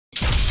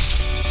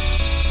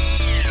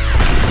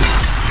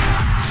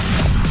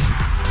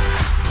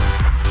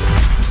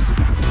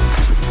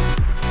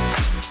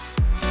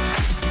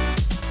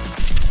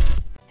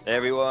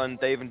everyone,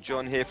 Dave and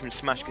John here from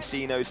Smash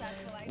Casinos.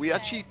 We're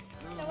going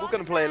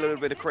to play a little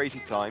bit of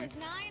Crazy Time.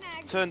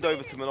 Turned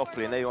over to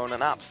Monopoly and they are on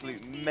an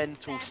absolute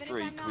mental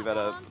streak.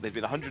 They've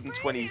been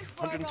 120,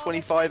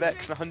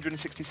 125x and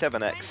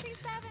 167x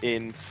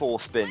in 4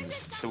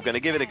 spins. So we're going to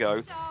give it a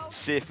go,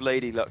 see if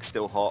Lady Luck's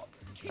still hot,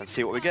 and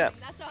see what we get.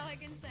 That's all I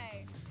can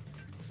say.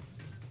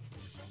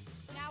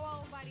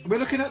 We're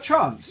looking at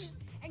chance.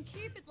 And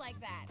keep it like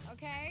that,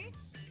 okay?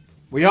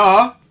 We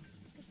are.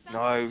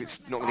 No, it's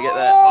not going to get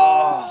there.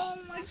 Oh,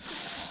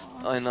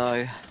 I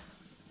know.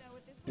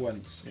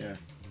 Once, yeah.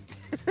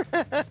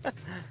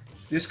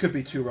 This could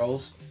be 2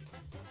 rolls.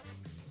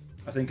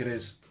 I think it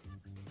is.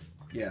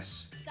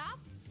 Yes.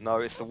 No,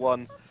 it's the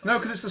 1. No,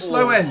 because it's the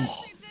slow end.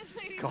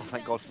 God,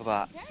 thank God for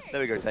that.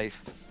 There we go, Dave.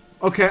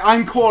 Okay,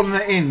 I'm calling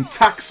it in.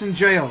 Tax and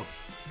jail.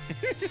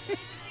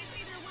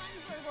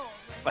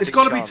 It's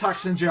got to be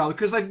tax and jail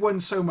because they've won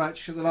so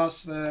much the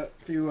last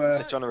few.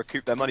 They're trying to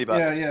recoup their money back.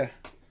 Yeah, yeah.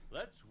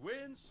 Let's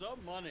win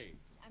some money.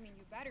 I mean,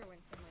 you better win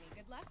some money.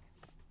 Good luck.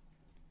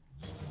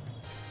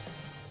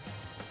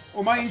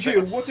 Well, mind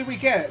you, what did we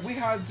get? We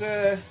had.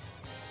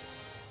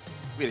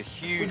 We had a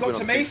huge. We got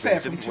to Mayfair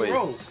from 2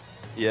 rolls.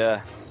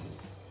 Yeah.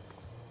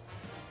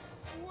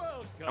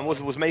 Welcome. And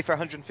was Mayfair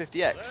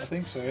 150x? I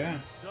think so, yeah.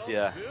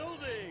 Yeah.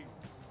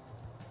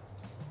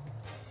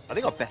 I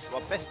think our best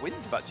wins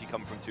have actually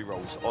come from 2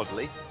 rolls,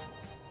 oddly.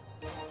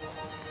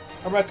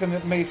 I reckon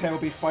that Mayfair will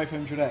be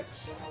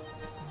 500x.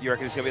 You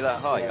reckon it's going to be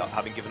that high, Yeah.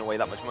 having given away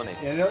that much money?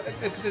 Yeah,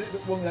 because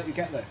it won't let you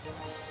get there.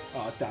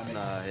 Oh, damn it.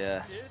 No,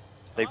 yeah.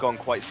 They've gone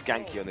quite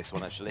skanky on this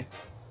one, actually.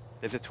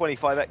 There's a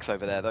 25x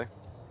over there, though.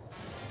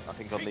 I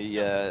think on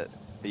the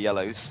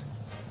yellows.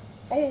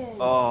 Oh!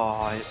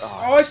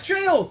 Oh, It's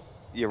jail!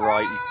 you're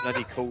right, you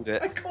bloody called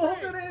it. I called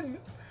it in!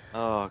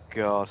 Oh,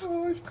 God.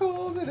 Oh, I've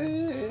called it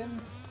in!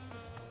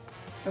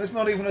 And it's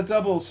not even a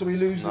double, so we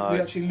lose. No. We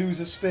actually lose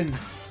a spin.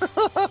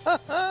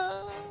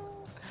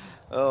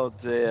 Oh,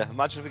 dear.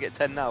 Imagine if we get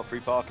 10 now,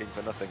 free parking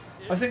for nothing.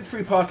 I think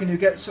free parking, you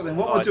get something.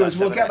 What we'll do is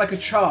we'll get like a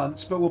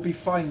chance, but we'll be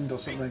fined or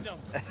something.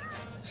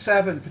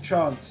 7 for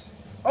chance.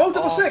 Oh,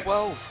 double 6!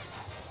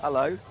 12.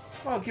 Hello.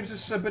 Oh, it gives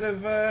us a bit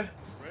of.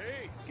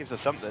 Gives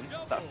us something. Is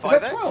that 5x? Is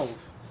that 12?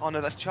 Oh,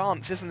 no, that's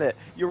chance, isn't it?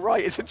 You're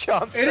right, it's a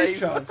chance. It is Dave.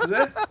 chance, is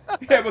it?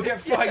 Yeah, we'll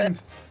get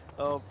fined.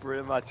 Yeah. Oh,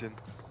 brilliant. Imagine.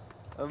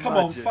 Come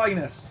on, fine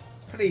us.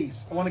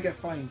 Please, I want to get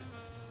fined.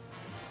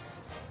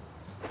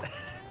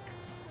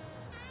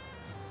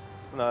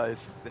 No,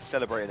 they're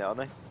celebrating it, aren't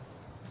they?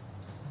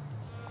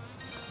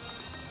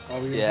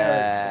 Oh, we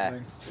Yeah.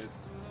 inherit something.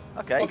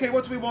 Okay. Okay,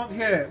 what do we want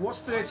here?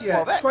 What's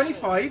 30x? 12x.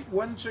 25.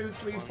 1, 2,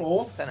 3,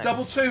 4. 10x.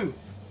 Double 2.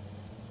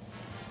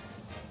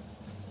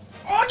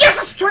 Oh, yes,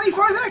 that's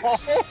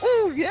 25x!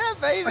 Oh, yeah,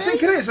 baby! I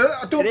think it is.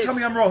 Don't It tell is.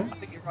 me I'm wrong. I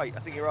think you're right. I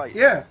think you're right.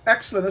 Yeah,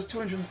 excellent. That's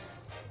 200.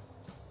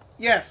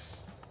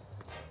 Yes.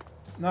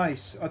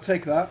 Nice. I'll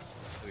take that.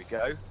 There we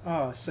go.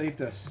 Ah,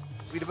 saved us.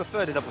 We'd have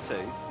preferred a double 2,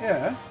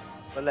 Yeah.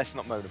 but let's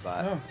not moan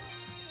about it. Oh.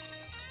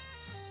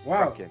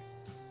 Wow. Cracking.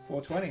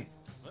 420.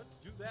 Let's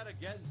do that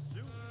again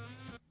soon.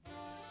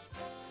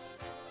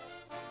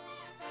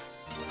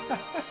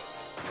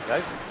 There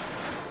we go.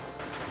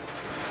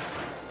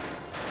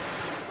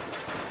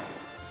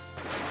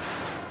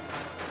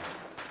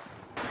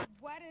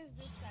 What is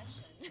this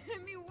session?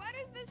 I mean, what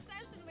is this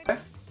session? Like,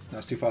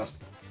 That's too fast.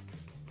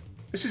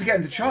 This is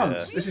getting to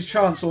chance. Yeah. This is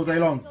chance all day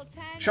long.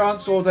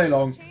 Chance all day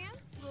long. Chance?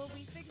 Will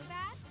we fix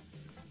that?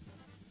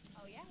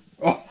 Oh, yes.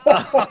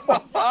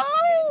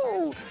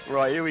 Oh!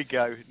 Right, here we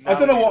go. I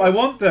don't know what I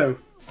want though.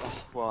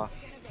 What?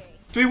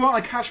 Do we want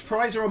a cash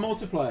prize or a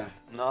multiplier?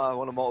 No, I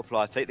want a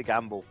multiplier. Take the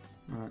gamble.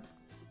 Right.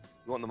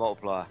 You want the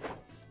multiplier.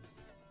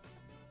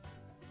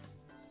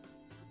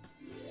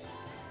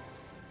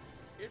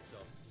 It's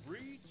a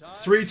 3-time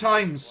 3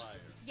 times.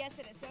 Yes,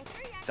 it is. So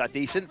 3 Is that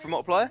decent for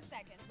multiplier?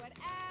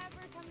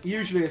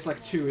 Usually it's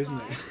like 2,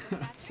 isn't it?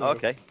 So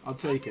Okay. I'll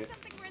take it.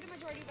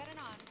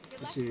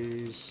 This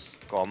is.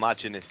 God,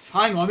 imagine if...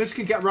 Hang on, this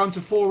can get round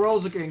to 4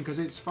 rolls again because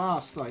it's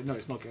fast. Like, no,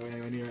 it's not going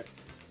anywhere near it.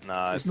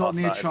 No, It's not past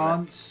near that, isn't it?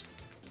 chance.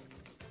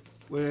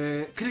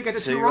 We're... Can it get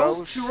to 2 2 rolls?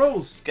 rolls? 2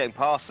 rolls. It's getting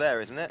past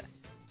there, isn't it?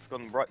 It's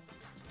gone right...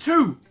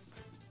 2.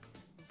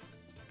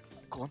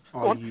 Go on, Oh,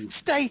 go on. you-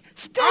 Stay!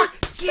 Stay!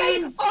 Stay!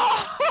 Again!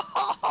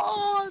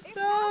 Oh,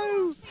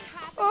 no!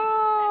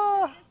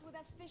 Oh,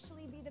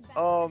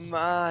 oh,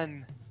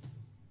 man.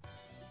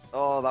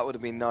 Oh, that would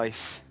have been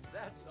nice.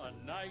 That's a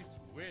nice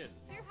win.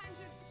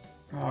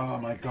 Oh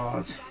my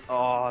god.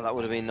 Oh, that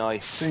would have been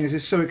nice. Thing is,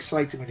 it's so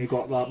exciting when you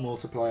got that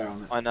multiplier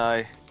on it. I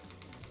know.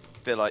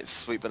 Bit like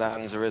Sweet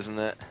Bonanza, isn't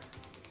it?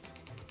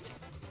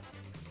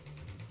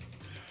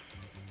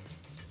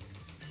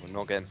 We're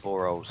not getting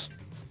 4 rolls.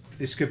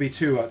 This could be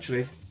 2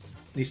 actually.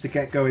 Needs to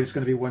get going. It's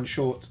going to be 1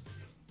 short.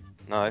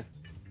 No.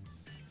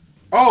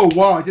 Oh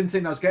wow! I didn't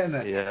think that was getting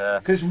there. Yeah.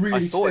 Because it's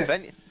really I thought stiff. if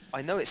any,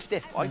 I know it's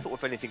stiff. I thought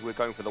if anything we're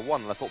going for the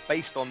 1, and I thought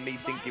based on me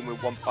thinking we're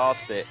 1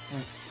 past it,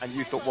 and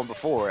you thought 1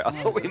 before it, I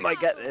thought we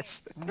might get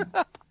this.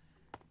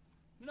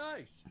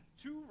 Nice.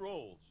 2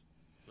 rolls.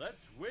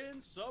 Let's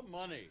win some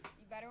money.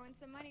 You better win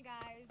some money,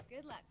 guys.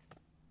 Good luck.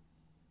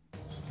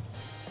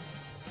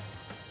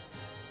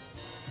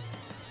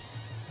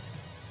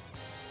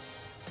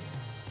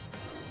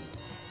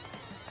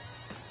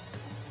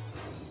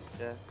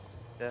 Yeah,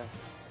 yeah,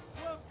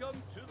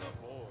 Welcome to the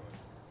board.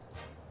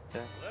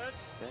 yeah.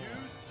 Let's do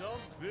some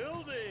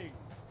building.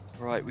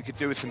 Right, we could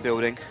do with some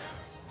building.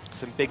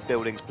 Some big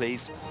buildings,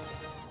 please.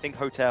 Think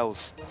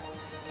hotels.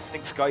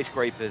 Think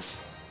skyscrapers.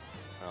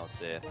 Oh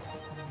dear.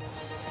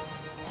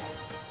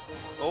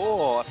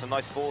 Oh, that's a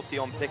nice 40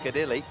 on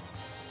Piccadilly.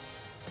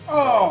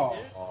 Oh!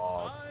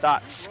 Oh,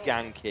 that's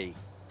skanky.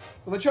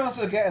 Well, the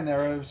chances of getting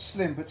there are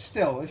slim, but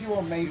still, if you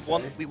want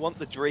Mayfair... We want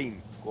the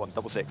dream. Go on,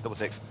 double six, double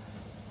six.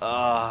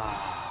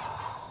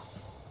 Ah.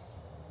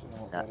 Don't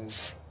know what that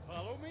is. That's...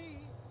 Follow me.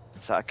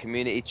 Is that a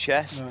community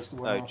chest? No, it's the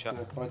one after. cha-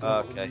 But I don't know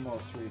what okay. the number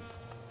 3.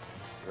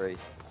 3.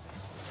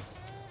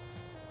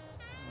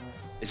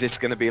 Is this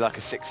going to be like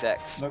a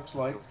 6x? Looks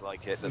like. Looks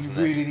like it, You doesn't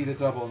really need a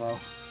double now. it?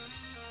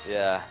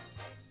 Yeah.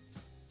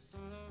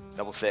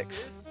 Double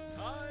six. It's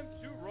time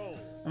to roll.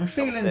 I'm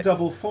feeling six.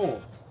 double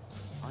 4.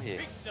 Are you?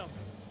 Big number.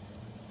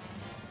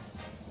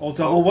 Or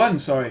double 1,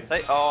 sorry.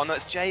 Oh no,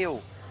 it's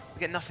jail. We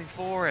get nothing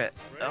for it.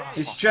 Oh,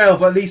 It's jail,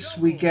 but at least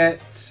we get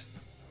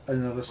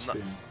another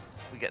spin.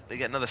 we get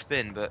another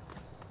spin, but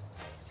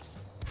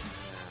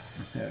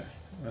Yeah,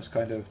 that's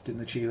kind of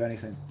didn't achieve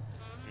anything.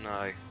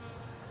 no.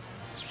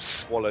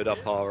 Swallowed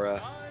up our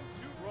Time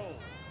to roll.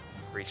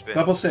 free spin.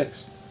 Double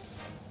 6.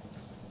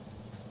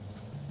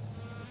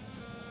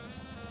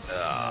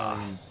 I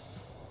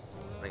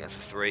think that's a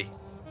 3.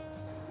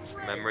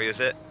 From memory, is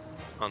it?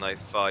 Oh no,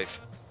 5.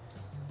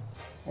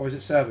 Or is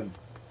it 7?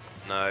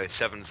 No,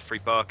 7's free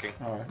parking.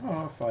 Alright,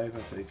 oh, 5,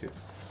 I'll take it.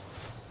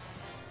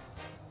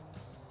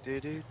 Do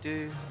do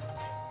do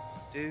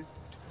do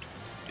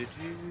do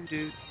do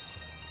do.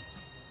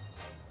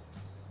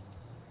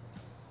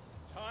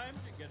 Time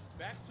to get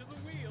back to the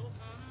wheel.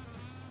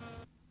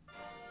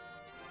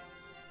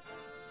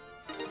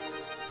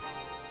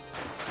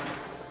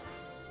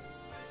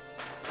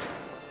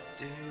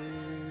 Do.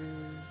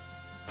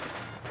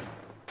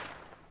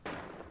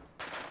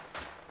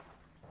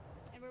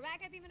 And we're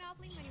back at the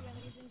Monopoly Money,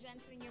 ladies and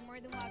gentlemen. You're more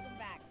than welcome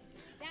back.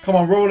 Come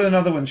on, roll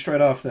another one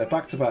straight after,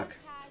 back to back.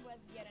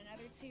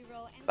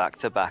 Back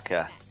to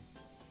backer.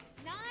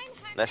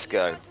 Let's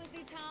go. Was the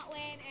top win,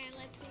 and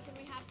let's see, can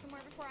we have some more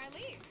before I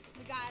leave?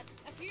 We got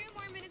a few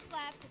more minutes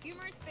left, a few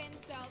more spins,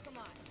 so come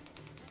on.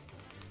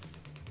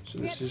 So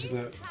this is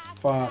the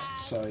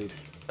fast side.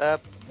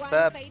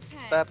 One say 10.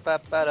 We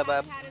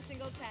haven't had a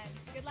single 10.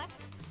 Good luck.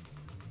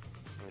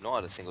 We've not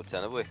had a single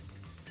 10, have we?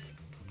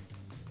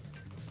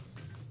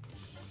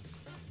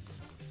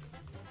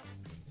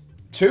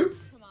 Two.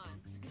 Come on.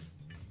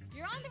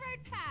 You're on the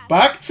right path.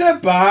 Back to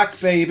back,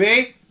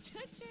 baby.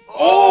 Cha-ching.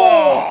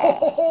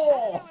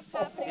 Oh!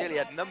 Nearly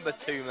had number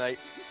 2, mate.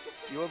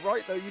 You were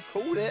right though, you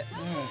called it.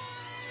 Yeah.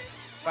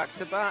 Back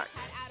to back.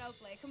 At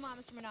Autoplay. Come on,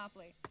 Mr.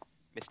 Monopoly.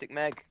 Mystic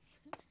Meg.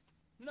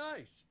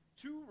 Nice.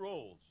 2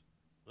 rolls.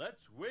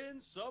 Let's win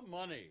some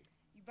money.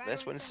 You better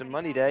Let's win some guys.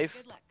 money, Dave.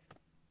 Good luck.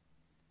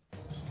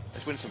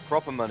 Let's win some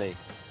proper money.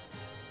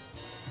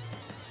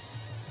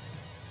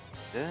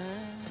 Da,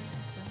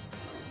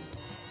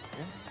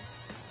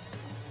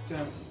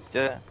 Damn.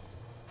 da,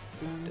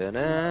 da,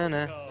 na,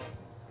 na. Go.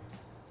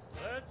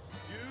 Let's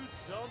do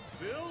some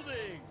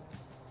building.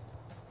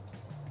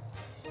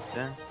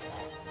 Da,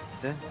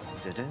 da,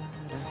 da, da,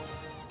 da.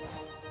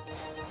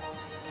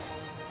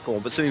 Go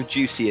on, put something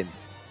juicy in.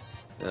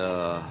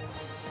 Go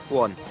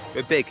on,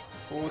 go big.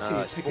 40.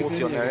 It's Pick 40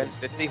 it on in there, again.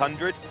 50,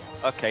 100.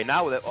 Okay,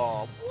 now they're.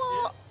 Oh,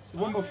 what? The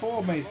one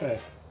before Mayfair.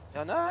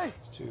 I know.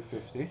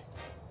 250.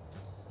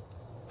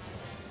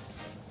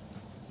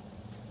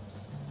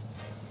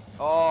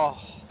 Oh,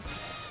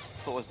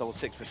 thought it was double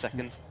 6 for a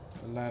second.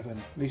 11.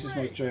 At least it's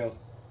not jail.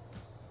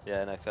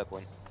 Yeah, no, fair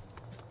point.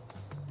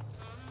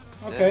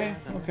 Okay,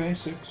 Yeah. okay,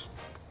 6.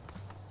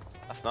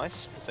 That's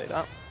nice. We'll take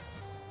that.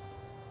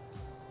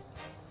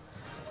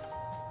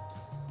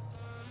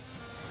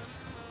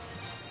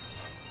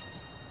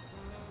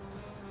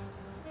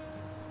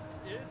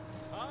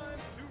 It's time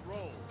to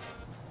roll.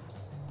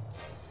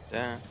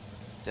 Da,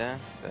 da,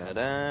 da,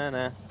 da,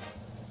 da.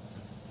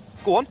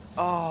 Go on.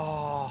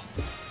 Oh.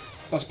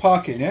 That's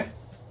parking, yeah?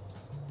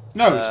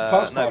 No, it's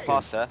past no, parking.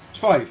 past there. It's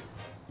 5.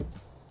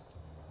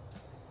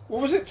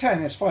 What was it?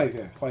 10? It's 5,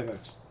 yeah.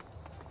 5x.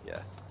 Yeah.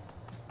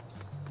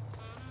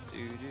 Do,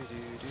 do, do,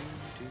 do,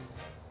 do.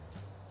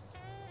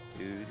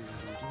 Do, do, do,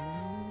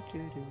 do,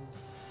 do.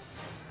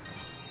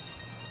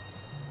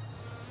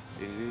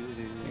 Do, do,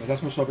 do. Yeah,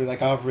 that's must probably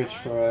like average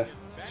for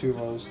 2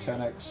 rolls,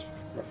 10x,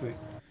 roughly.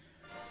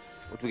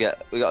 What do we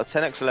get? We got a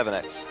 10x,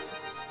 11x.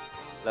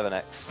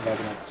 11x.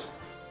 11x.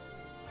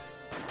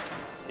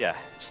 Yeah,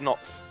 it's not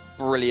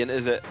brilliant,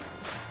 is it?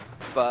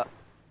 But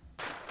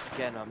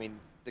again, I mean,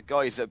 the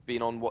guys that have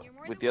been on what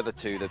with the other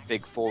two, the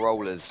big 4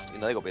 rollers, you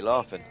know, they got to be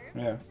laughing.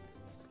 Yeah.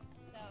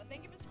 So,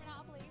 thank you, Mr.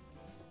 Monopoly.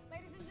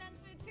 Ladies and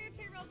gentlemen,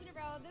 2 rolls in a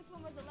row. This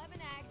one was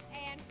 11x,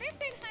 and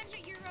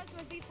 1,500 euros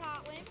was the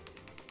top win.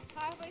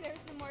 Hopefully,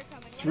 there's some more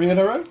coming. 3 in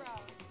a row?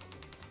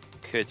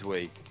 Could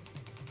we?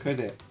 Could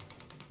it?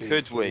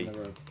 Could we?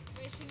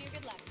 Wishing you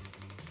good luck.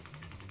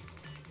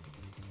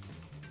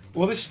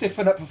 Will this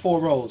stiffen up for 4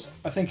 rolls?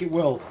 I think it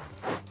will.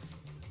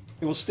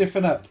 It will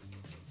stiffen up.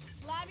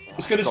 Love you.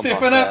 It's going to Gone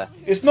stiffen past up.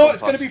 there. It's not. Gone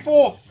It's going to past. be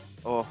 4.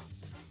 Oh.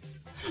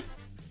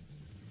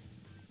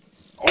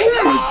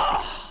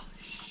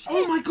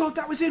 Oh my god,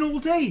 that was in all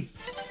day.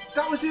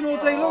 That was in all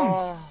day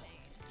long.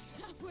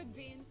 That would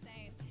be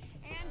insane.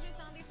 Andrews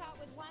on the top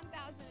with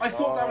 1,000. I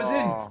thought that was in.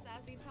 Oh.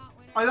 As the top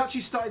winner. I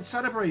actually started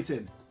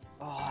celebrating.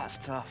 Oh, that's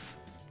tough.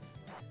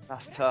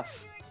 That's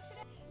tough.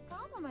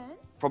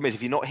 Compliments. Problem is,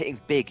 if you're not hitting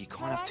big, you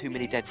can't have too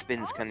many dead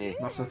spins, can you?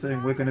 That's the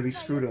thing. We're going to be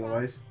screwed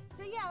otherwise.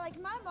 So yeah, like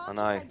my mom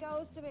I know.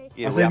 goes to me.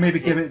 Yeah, I we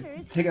think have-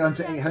 maybe take it down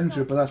to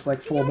 800, but that's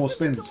like 4 more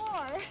spins.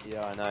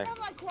 Yeah, I know. I'm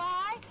like,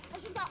 why?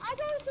 And she's like, I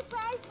got a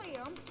surprise for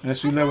you.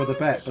 Unless we lower the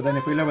bet, but then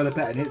if we lower the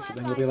bet and hits it,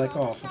 then you'll be like,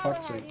 oh, for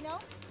fuck's sake. You know?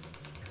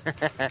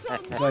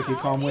 It's like you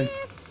can't win.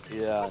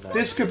 Yeah, I know.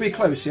 This could be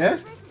close, yeah?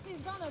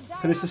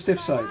 But it's the stiff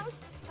side.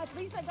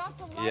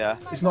 Yeah.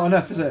 It's not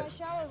enough, is it?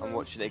 I'm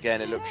watching it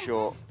again. It looks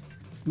short.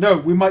 No,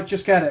 we might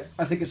just get it.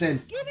 I think it's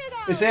in. Give it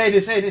out. It's in,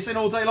 it's in, it's in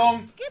all day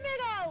long. Give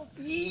it out.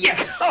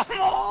 Yes!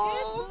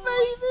 Oh,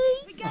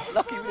 baby!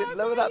 Lucky we didn't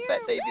lower that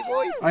bet, baby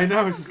boy. I know,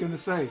 I was just going to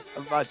say.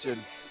 Imagine.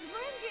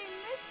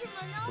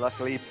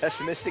 Luckily,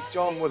 pessimistic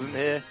John wasn't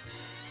here.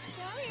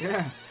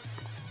 Yeah.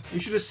 You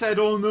should have said,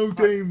 oh no,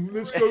 Dame,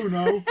 let's go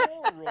now. 4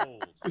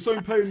 rolls. Because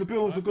I'm paying the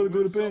bills, I've got to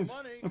go to bed.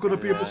 I've got to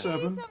be up at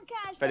 7.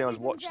 If anyone's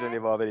watched any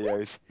of our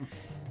videos,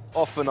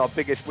 often our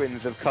biggest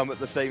wins have come at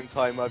the same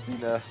time I've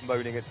been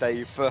moaning at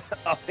Dave for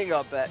upping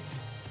our bets.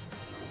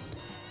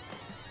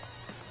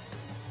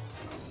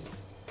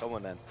 Come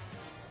on then.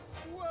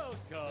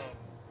 Welcome.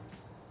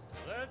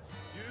 Let's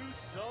do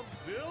some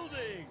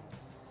building.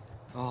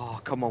 Oh,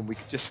 come on. We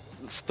could just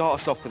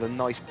start us off with a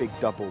nice big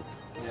double.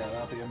 Yeah,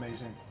 that'd be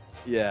amazing.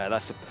 Yeah,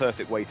 that's the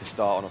perfect way to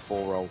start on a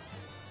 4 roll.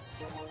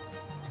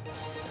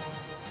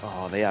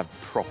 Oh, they have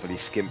properly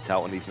skimped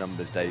out on these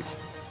numbers, Dave.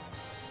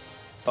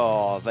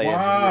 Oh, they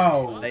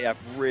Wow. have. They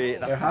have really.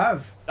 They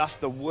have. That's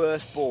the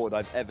worst board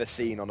I've ever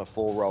seen on a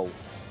 4 roll.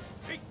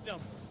 Big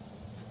number.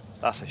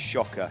 That's a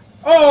shocker.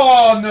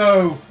 Oh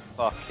no!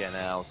 Fucking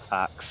hell,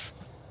 tax.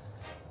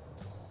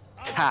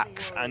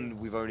 Tax, and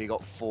we've only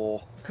got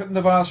 4, Couldn't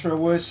have asked for a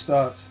worse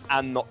start.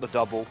 and not the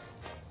double.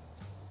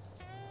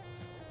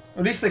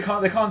 At least they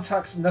can't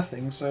tax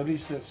nothing, so at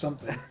least it's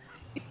something.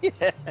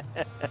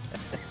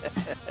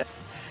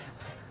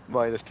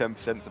 Minus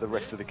 10% for the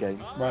rest of the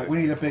game. Right, we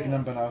need a big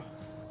number now.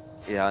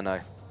 Yeah, I know.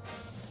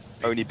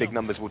 Only big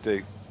numbers will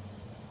do.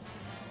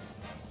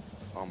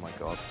 Oh my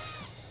god.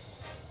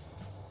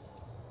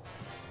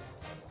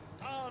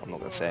 I'm not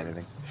going to say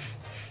anything.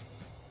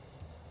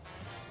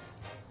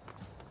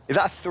 Is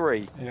that a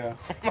 3? Yeah.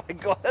 Oh my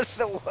god, that's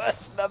the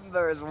worst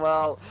number as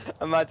well.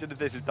 Imagine if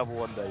this is double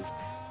 1 days.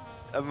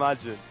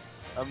 Imagine.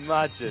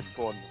 Imagine.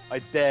 Go on. I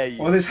dare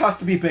you. Well, this has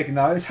to be big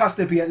now. This has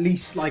to be at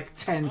least like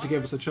 10 to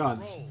give us a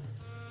chance.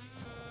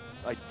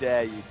 I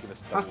dare you to give us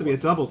double. Has to be a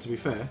double, to be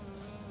fair.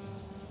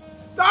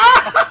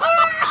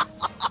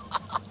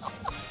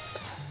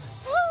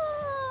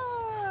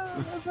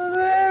 That's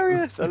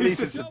hilarious. At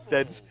least It's it's a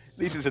dead. At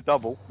least it's a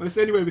double. That's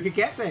the only way we could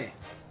get there.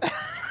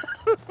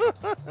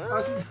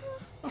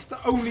 That's the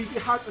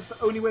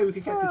only way we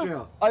could get to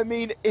jail. I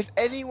mean, if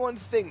anyone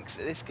thinks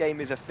that this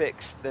game is a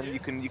fix, then you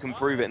can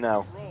prove it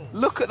now.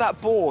 Look at that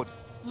board.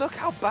 Look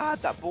how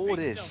bad that board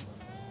is.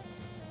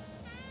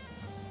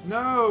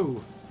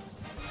 No.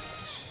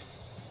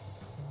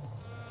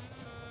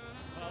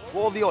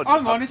 What are the odds?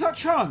 Hang on, is that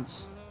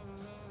chance?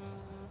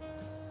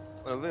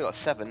 Well, we've got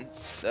 7.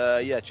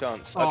 Yeah,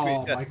 chance. Oh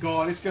I'd be my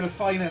god, it's going to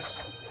fine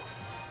us.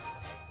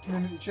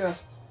 In the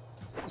chest.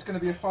 It's going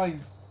to be a fine.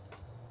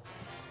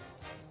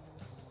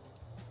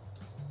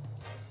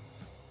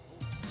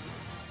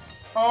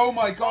 Oh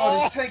my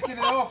god, it's taking it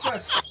off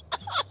us.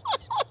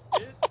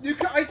 You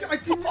can, I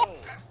didn't.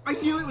 I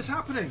knew it was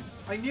happening.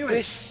 I knew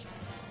it.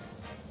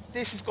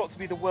 This has got to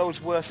be the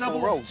world's worst Double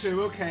 4 rolls.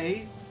 2,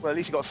 okay. Well, at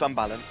least you got some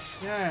balance.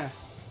 Yeah.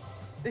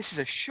 This is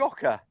a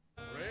shocker.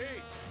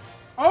 Great.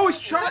 Oh, it's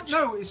chance.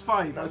 No, it's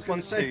 5. I was That's going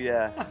 1, to 2, say.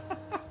 yeah.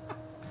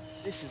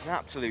 This is an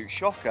absolute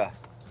shocker.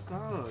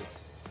 God.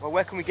 Well,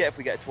 where can we get if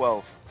we get a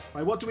 12?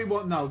 Right, what do we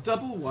want now?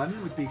 Double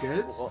 1 would be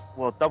good.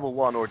 Well, double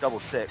 1 or double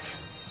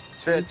 6.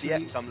 30x,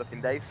 3. I'm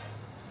looking, Dave.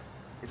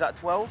 Is that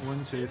 12?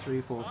 1, 2,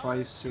 3, 4,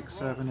 5, 6,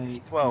 7,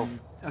 8. 12.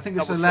 I think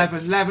it's Double 11.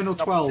 6. 11 or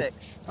Double 12.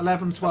 6.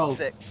 11, 12. Double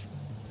 6.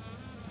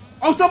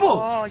 Oh, double!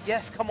 Oh,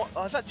 yes, come on.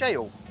 Oh, is that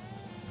jail?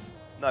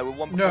 No, we're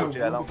 1 before No,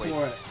 jail, one aren't we?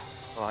 before it.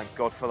 Oh, thank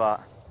God for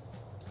that.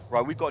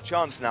 Right, we've got a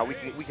chance now. We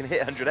can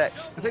hit 100x.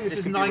 I think this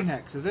is could be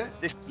 9x, is it?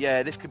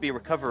 this could be a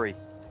recovery.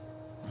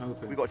 I'm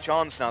hoping. We've got a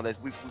chance now.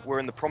 We're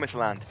in the promised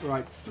land.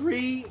 Right,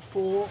 3,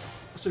 4,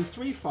 so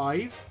 3,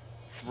 5.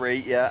 3,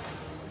 yeah. Right.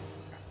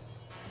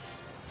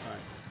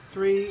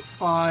 3,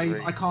 5,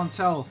 3. I can't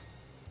tell.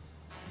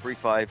 3,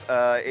 5.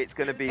 It's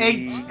going to be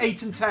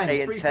 8 and 10.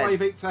 8 and 3, 10.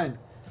 5, 8, 10.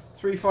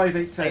 3, 5,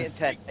 8, 10. 8 and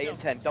 10. 8 and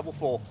 10. Double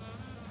 4.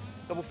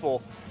 Double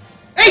 4.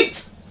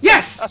 8!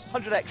 Yes! That's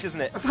 100x,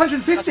 isn't it? That's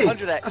 150. That's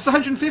 100x. That's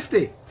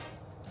 150.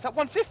 Is that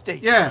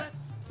 150? Yeah.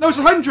 No, it's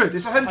 100.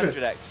 It's 100.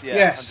 100x, yeah.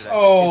 Yes. 100x.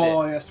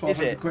 Oh, Is it? yes, Is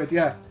 1,200 it? quid.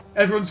 Yeah.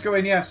 Everyone's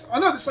going yes.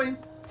 I know the same.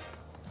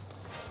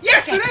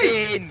 Yes, Get it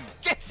is. in!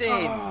 Get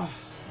in! Oh,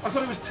 I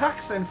thought it was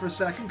tax then for a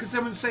second because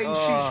everyone's saying, Oh.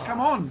 "Sheesh, come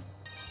on."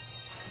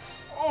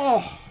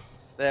 Oh,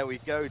 There we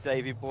go,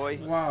 Davey boy.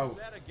 wow.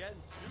 That again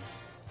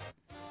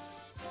soon.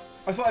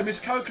 I thought I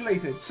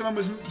miscalculated. Someone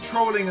was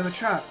trolling in the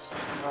chat.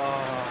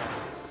 Oh.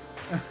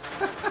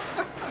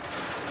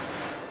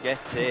 Get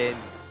in.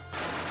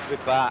 We're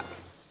back.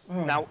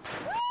 Oh. Now,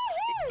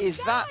 is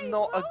that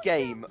not a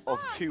game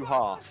of two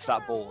halves,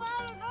 that board?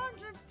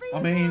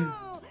 I mean,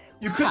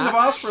 you couldn't have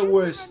asked for a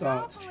worse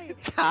start.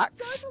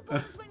 Tax,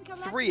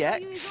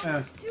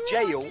 3x,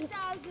 jail,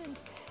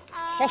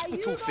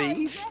 hospital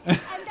fees.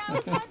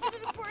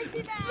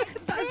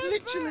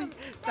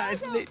 That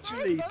is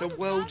literally the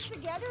world's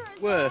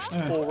worst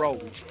 4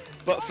 rolls.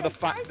 But for the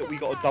fact that we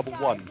got a double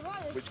 1,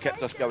 which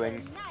kept us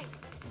going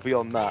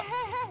beyond that.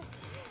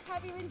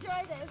 Have you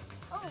enjoyed this?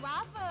 Oh,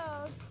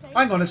 waffles.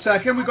 Hang on a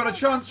second, we got a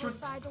chance for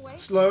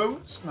slow.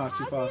 No,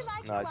 too fast.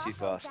 No, too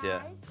fast,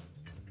 yeah.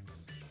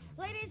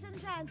 Ladies and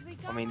gents, we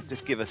I mean,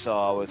 just give us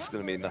our, it's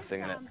going to be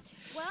nothing in it.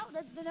 Well,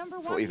 that's the number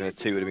 1. Thought even a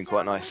 2 would have been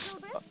quite nice.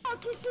 Oh,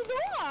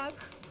 Kisilok.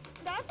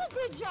 That's a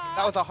good job.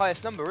 That was our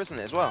highest number, isn't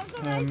it, as well?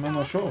 I'm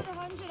not sure.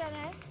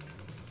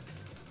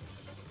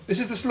 This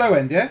is the slow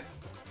end, yeah?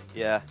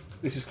 Yeah,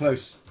 This is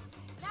close.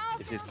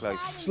 this is close.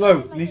 Slow.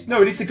 It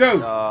needs to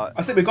go.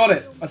 I think we got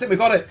it. I think we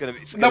got it.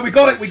 It's No, gonna we be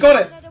got it. close. We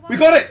got it. We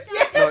got it.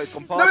 No, it's Yes.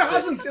 gone No, it past it.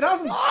 hasn't. It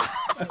hasn't.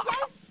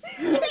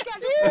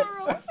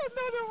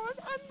 Another one.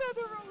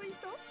 Another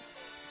rollito.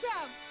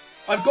 Sam.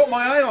 I've got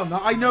my eye on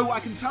that. I know. I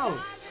can tell.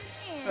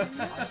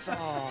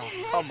 Oh,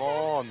 come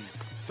on.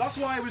 That's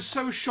why I was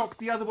so shocked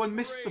the other one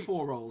missed the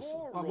 4 rolls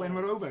when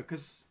we're over,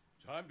 because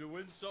Time to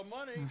win some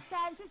money.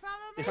 Time to follow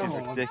me. This Come is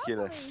on.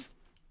 ridiculous.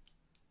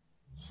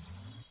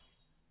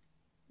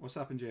 what's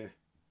happened here?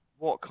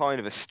 What kind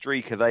of a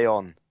streak are they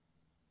on?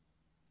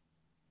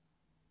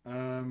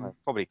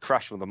 Probably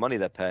crash all the money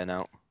they're paying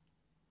out.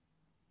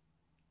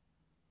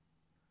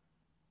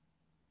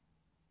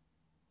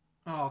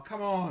 Oh,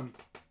 come on.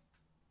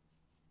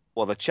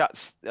 Well, the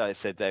chat's I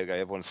said there we go.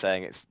 Everyone's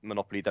saying it's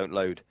Monopoly don't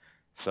load,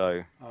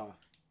 so Oh,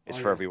 it's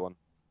oh, for yeah. everyone.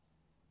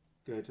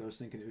 Good. I was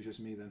thinking it was just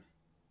me then.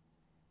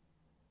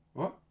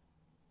 What?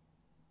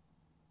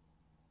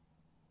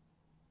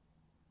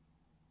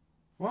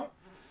 What?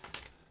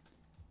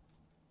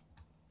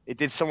 It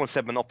did. Someone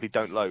said Monopoly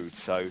don't load,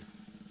 so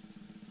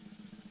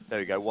there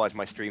we go. Why is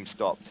my stream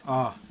stopped?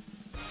 Ah.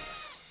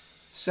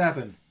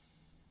 7.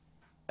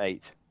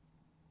 8.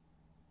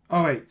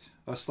 Oh, 8.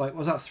 That's like,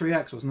 was that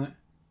 3x, wasn't it?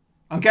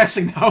 I'm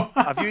guessing now.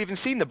 Have you even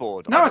seen the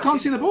board? No, I've I not can't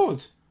see seen the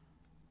board.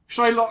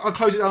 Should I'll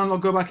close it down and I'll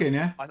go back in,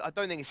 yeah? I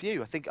don't think it's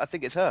you. I think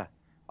it's her.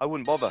 I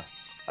wouldn't bother.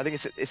 I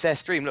think it's their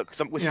stream. Look, 'cause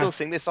we're Yeah. still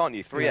seeing this, aren't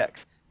you?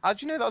 3x. How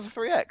do you know that was a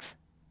 3x?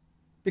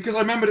 Because I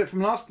remembered it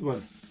from last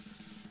one.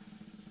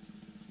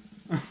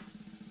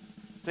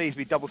 Please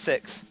be double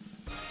 6.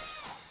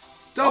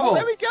 Double! Oh,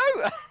 there we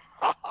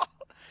go.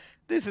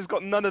 This has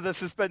got none of the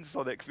suspense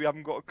on it because we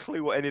haven't got a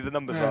clue what any of the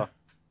numbers Yeah. are.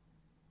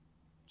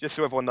 Just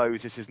so everyone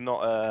knows, this is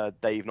not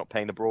Dave not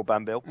paying the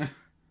broadband bill.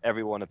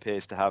 Everyone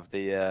appears to have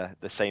the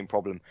same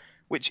problem,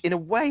 which in a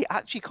way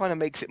actually kind of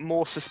makes it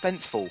more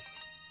suspenseful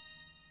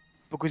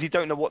because you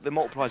don't know what the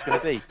multiplier is going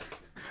to be.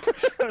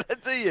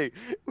 Do you?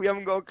 We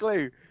haven't got a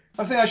clue.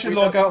 I think I should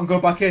log out and go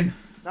back in.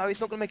 No, it's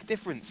not going to make a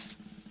difference.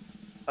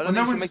 I Well, don't think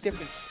no it's going to one's- make a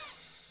difference.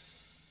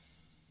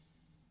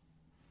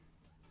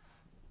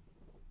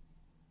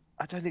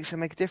 I don't think it's going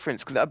to make a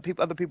difference because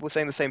other people are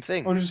saying the same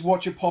thing. Or just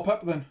watch it pop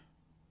up then.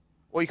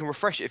 Or you can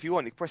refresh it if you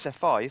want. You can press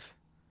F5.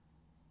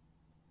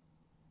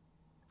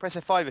 Press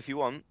F5 if you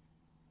want,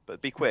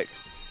 but be quick.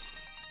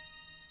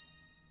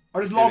 I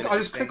just Doing I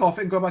just click anything. off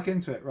it and go back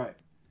into it. Right.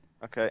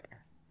 Okay.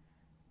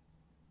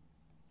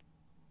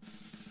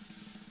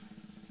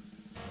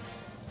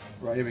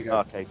 Right, here we go.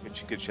 Okay,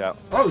 good shout.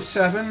 Oh,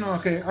 7.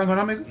 Okay, hang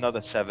on.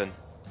 Another 7.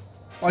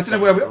 I don't know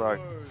where we... Right.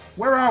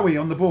 Where are we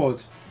on the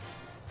board?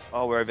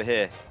 Oh, we're over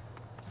here.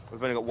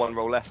 We've only got 1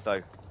 roll left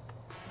though.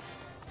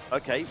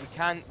 Okay,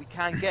 we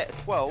can get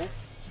a 12.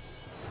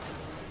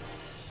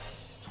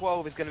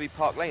 12 is going to be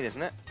Park Lane,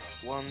 isn't it?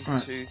 1,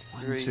 Right. 2,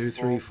 1, 3, 2,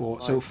 3, 4.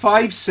 5, So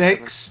 5,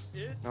 6,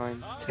 It's 9,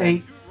 time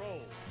 8. to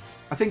roll.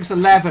 I think it's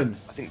 11.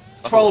 I think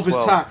 12 is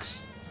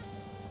tax.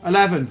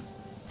 11.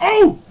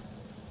 Oh!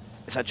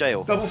 Is that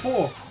jail? Double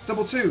 4.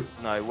 Double 2.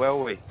 No, where are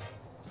we?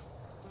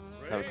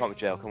 No, we can't be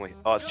jail, can we?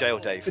 Oh, it's jail,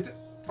 Dave.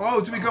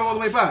 Oh, do we go all the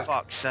way back?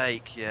 Fuck's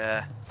sake,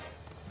 yeah.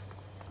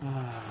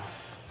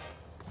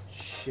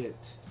 Shit.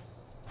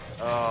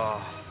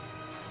 Oh,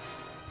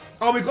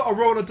 Oh, we've got to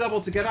roll a double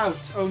to get out.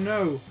 Oh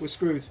no, we're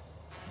screwed.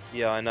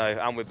 yeah, I know.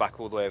 And we're back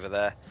all the way over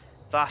there.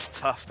 That's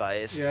tough, that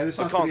is. Yeah, this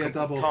We has to can't be a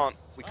double.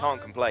 We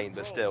can't complain,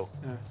 but still.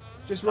 Yeah.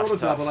 Just roll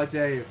That's a double, tough. I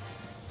dare you.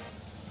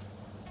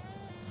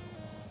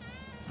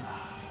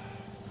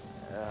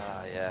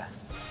 Yeah.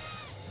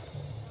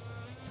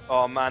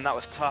 Oh man, that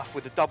was tough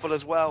with the double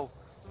as well.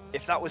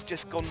 If that was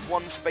just gone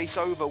 1 space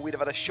over, we'd have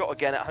had a shot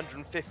again at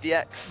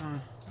 150x.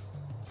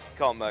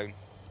 can't moan.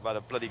 We've had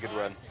a bloody good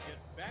run. Time to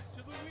get back to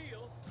the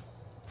wheel.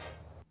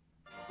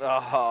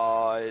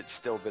 Oh, it's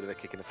still a bit of a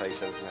kick in the face,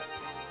 though, isn't it?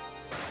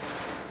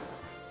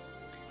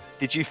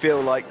 Did you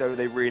feel like, though,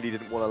 they really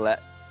didn't want to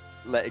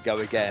let it go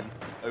again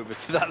over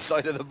to that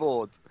side of the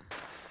board?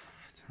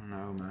 I don't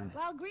know, man.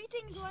 Well,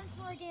 greetings once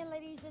more again,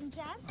 ladies and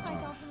gents. My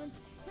compliments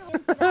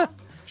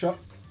to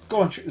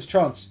Go on, there's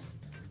chance.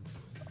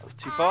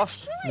 Too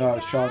fast? No,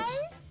 it's chance.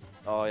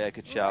 Oh, yeah,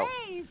 good shout.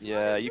 Race,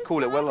 Yeah, you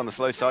call it well on the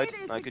slow side.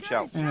 No, good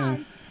shout. Now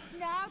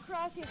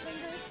cross your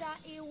fingers that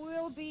it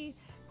will be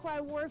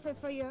quite worth it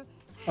for you.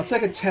 I'll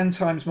take a 10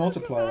 times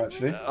multiplier,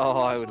 actually. Oh,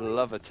 I would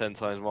love a 10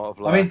 times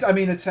multiplier. I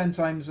mean a 10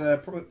 times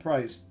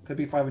prize. Could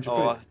be 500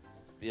 Oh, quid.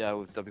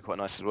 yeah, that'd be quite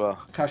nice as well.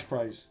 Cash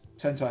prize.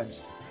 10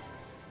 times.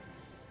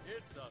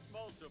 It's a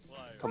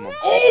multiplier. Come on.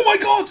 Oh my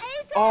god!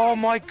 Oh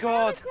my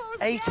god!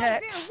 Very close.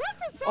 8x!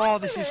 Oh,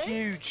 this is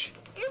huge!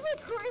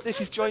 This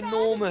is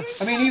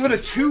ginormous! I mean, even a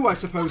 2, I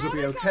suppose, would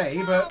be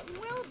okay, but...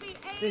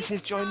 This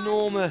is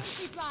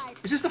ginormous!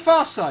 Is this the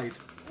fast side?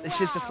 This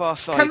is the far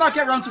side. Can that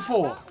get round to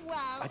 4?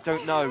 I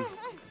don't know.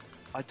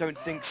 I don't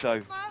think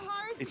so.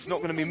 It's not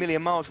going to be a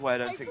million miles away, I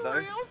don't think,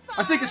 though.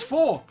 I think it's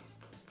 4.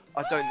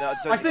 I don't know.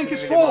 I think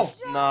it's a million 4.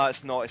 miles- Nah,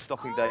 it's not. It's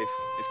stopping, Dave.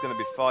 It's going to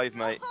be 5,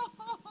 mate.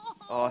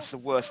 Oh, it's the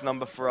worst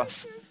number for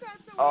us.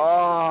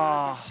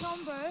 Ah.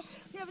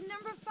 We have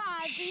number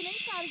 5 being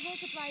 8 times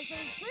multiplied, so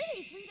it's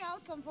pretty sweet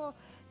outcome for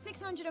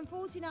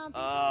 649 people.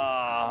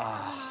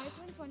 Ah. Nice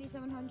win,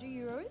 2,700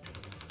 euros.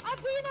 I've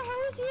been a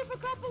host here for a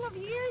couple of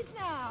years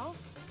now.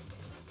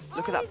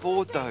 Look at that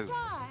board, though.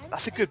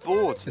 That's a good Board.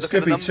 board. This Look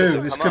could at be the 2.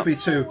 numbers This that come could be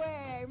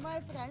up. 2. My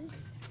friends.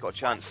 It's got a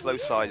chance. Slow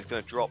side is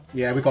going to drop.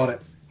 Yeah, we got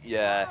it.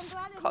 Yes.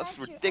 That's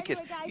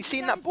ridiculous. You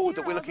seen that board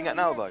that we're looking at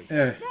now, though?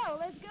 Yeah. So,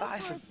 let's go That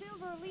is for a- a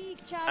Silver League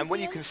And when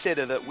you champion.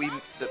 consider that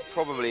that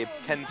probably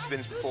 10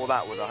 spins before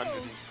that was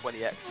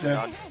 120x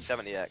Yeah. and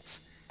 170x.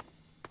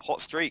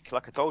 Hot streak,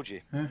 like I told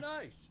you.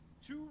 Nice.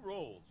 2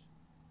 rolls.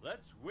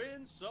 Let's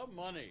win some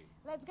money.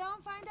 Let's go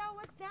and find out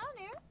what's down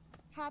here.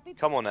 Happy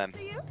Come on, picnic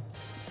then. to you.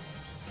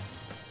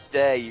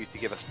 Dare you to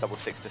give us double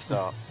 6 to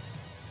start.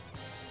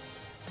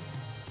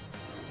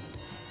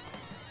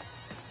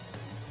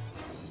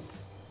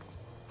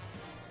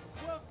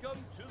 Welcome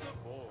to the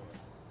board.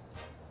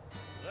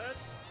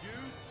 Let's do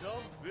some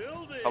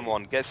building. Come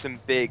on, get some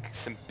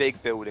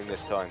big building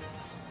this time.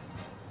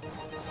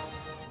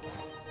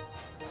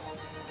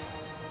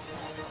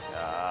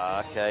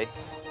 Okay.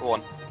 Go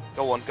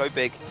on, go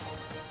big.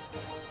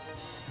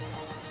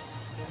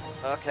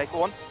 Okay,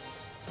 go on.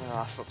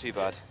 That's not too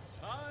bad.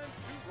 Time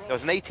to roll. There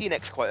was an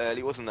 18x quite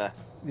early, wasn't there?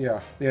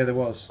 Yeah, there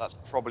was. That's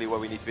probably where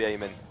we need to be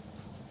aiming.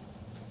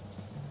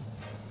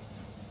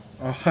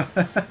 Oh.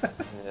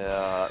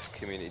 Yeah, that's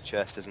community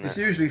chest, isn't It's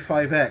it? usually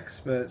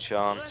 5x, but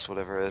Chance,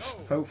 whatever it is.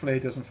 hopefully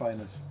it doesn't find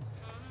us.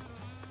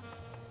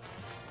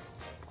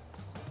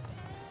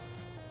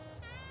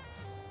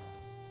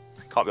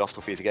 Can't be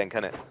hostile fees again,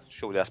 can it?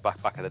 Surely that's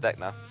back of the deck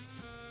now.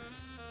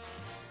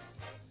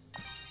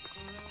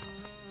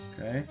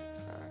 Okay.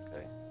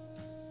 Okay.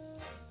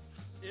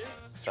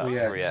 It's That's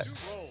 3x. 3x.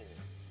 to roll.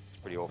 It's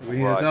pretty awful. We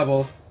need a Right,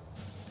 double.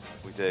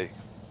 we do.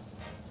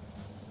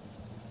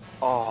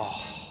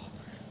 Oh,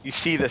 you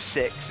see the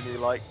 6 and you're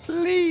like,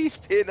 please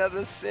be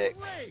another 6.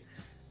 Great.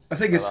 I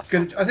think No, it's that's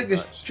good. not I think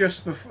it's much.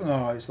 just before.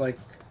 No, it's like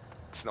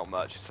It's not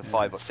much. It's a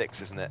 5 or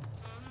 6, isn't it?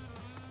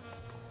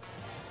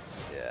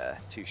 Yeah,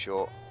 too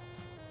short.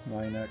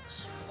 9x.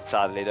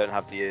 Sadly, don't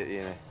have the,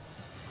 you know.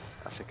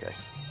 That's okay.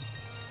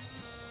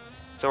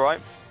 It's alright.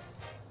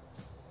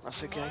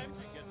 That's okay. Time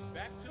to get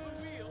back to the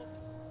wheel.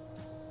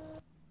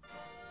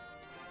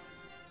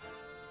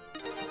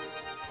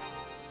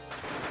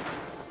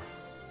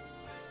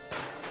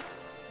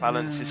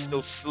 Balance is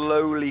still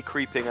slowly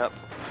creeping up.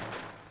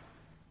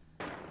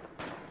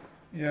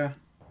 Yeah.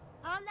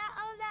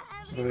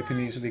 So they can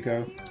easily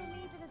go.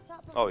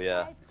 Oh,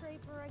 yeah.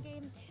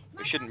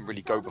 We shouldn't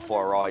really go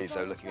before our eyes,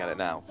 though, looking at it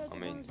now. I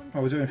mean, Oh,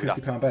 we're doing We'd have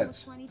 £50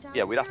 bets.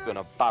 yeah, we'd have to go on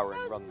a barren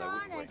run, though,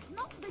 wouldn't we?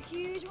 Not the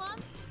huge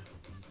one.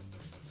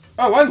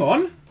 Oh, hang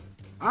on.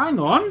 Hang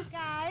on.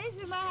 Guys,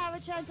 we might have a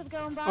chance of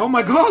going back. Oh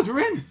my God, we're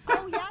in.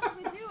 Oh, yes,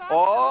 we do. Actually.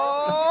 Oh!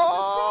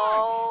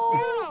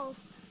 Two rolls.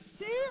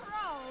 2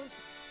 rolls.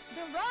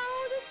 The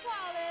road is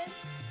calling.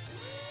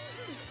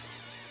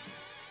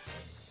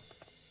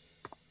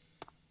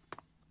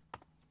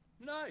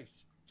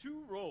 Nice.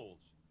 2 rolls.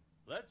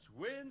 Let's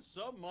win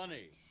some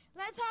money.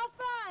 Let's have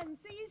fun.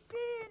 See you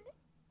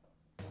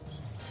soon.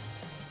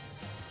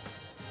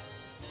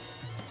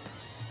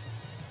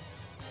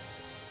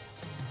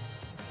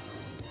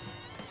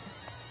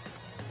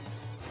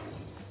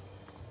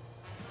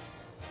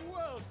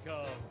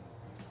 Welcome.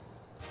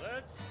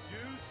 Let's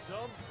do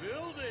some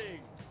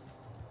building.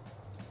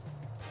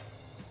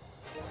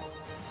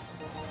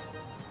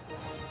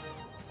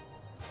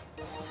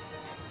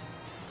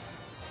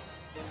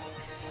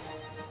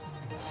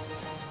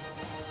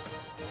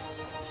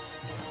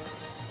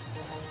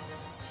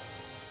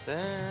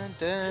 Dun,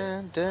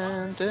 dun,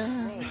 dun,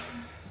 dun.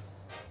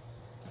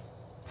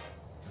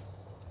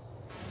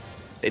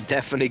 They're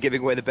definitely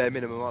giving away the bare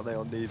minimum, aren't they,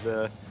 on these?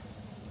 Oh,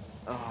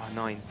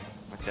 9.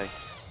 Okay.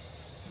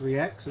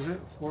 3x, is it?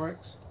 4x?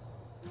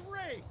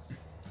 Great!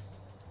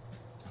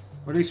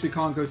 Or at least we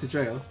can't go to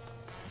jail.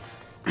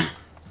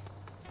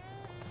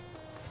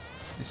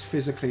 It's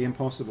physically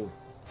impossible.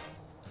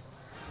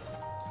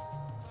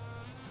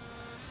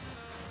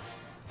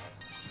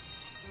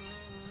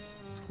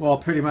 Well,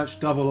 pretty much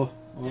double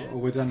or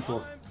we're done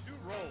for. Time to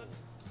roll.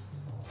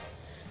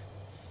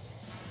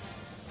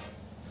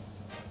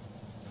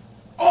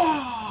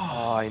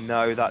 Oh, I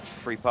know, that's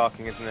free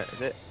parking, isn't it?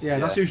 Is it? Yeah,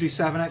 that's usually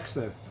 7x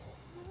though.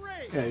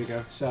 Great! There you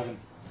go, 7.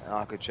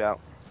 Ah, good shout.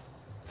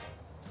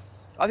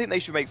 I think they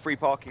should make free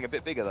parking a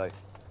bit bigger though.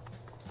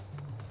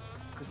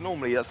 Because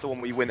normally that's the one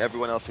where you win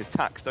everyone else's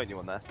tax, don't you,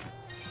 on there?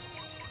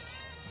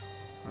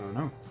 I don't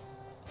know.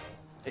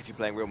 If you're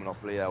playing real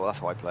Monopoly, yeah, well that's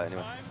how I play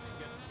anyway. Time to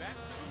get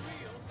back to the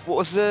wheel. What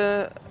was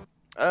the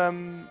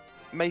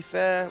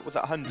Mayfair? Was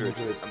that 100?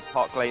 100. And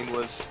Park Lane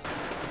was,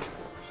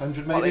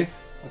 100 Are maybe? they?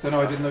 I don't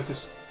know, I didn't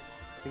notice.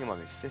 I think it might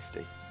be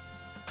 50.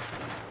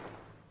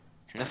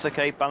 That's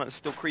okay, balance is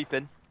still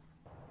creeping.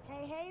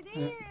 Hey, hey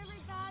there,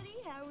 everybody.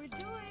 How we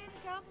doing?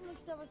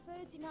 Compliments to over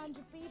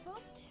 1,300 people.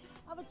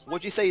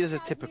 What do you say is a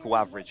typical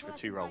average for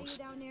 2 rolls?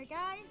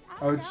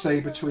 I would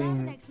say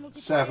between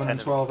 7 and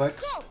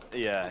 12x.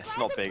 Yeah, it's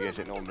not big, is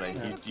it, normally?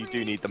 You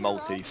do need the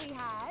multis.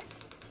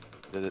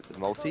 The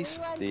multis?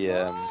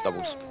 The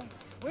doubles.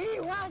 We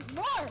want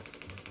more.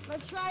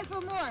 Let's try for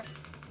more.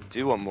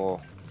 Do want more.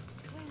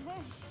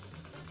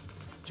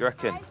 Do you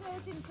reckon?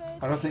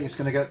 I don't think it's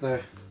going to get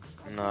there.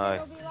 No.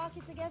 You'll be lucky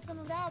to get some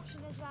of the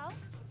option as well.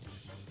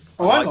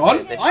 Oh, hang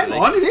on! Hang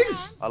on, it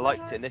is! I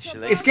liked it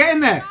initially. It's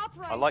getting there!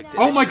 I liked it.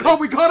 Oh my god,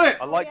 we got it!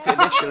 I liked it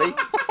initially.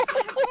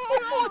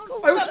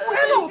 I was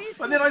well off!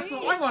 And then I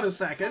thought, hang on a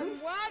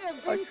second.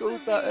 I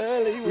called that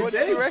early. You What do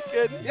did. you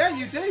reckon? Yeah,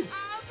 you did.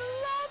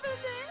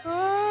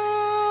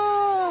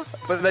 Ah.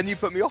 But then you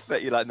put me off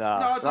it. You're like, nah.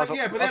 No, I was And like,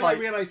 yeah, but then I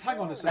realised, hang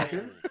on a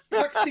second.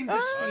 That seemed to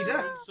speed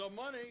up. Win some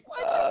money. What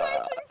you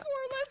waiting for?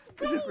 Let's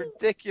This go. is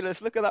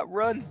ridiculous. Look at that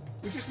run.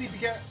 We just need to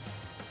get...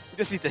 You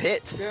just need to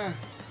hit. Yeah.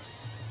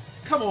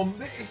 Come on,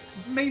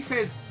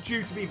 Mayfair's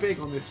due to be big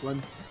on this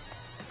one.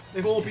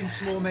 They've all been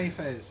small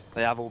Mayfairs.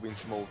 They have all been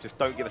small. Just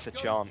don't give us a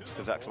chance,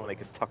 because that's when they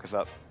can tuck us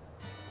up.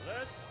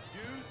 Let's do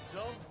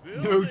some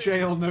building. No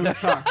jail, no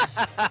tax.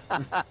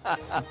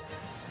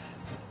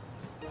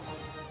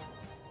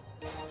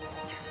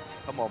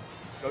 Come on,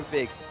 go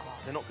big.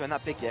 They're not going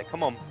that big yet.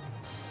 Come on.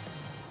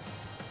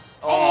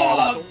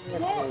 Oh,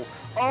 that's awful.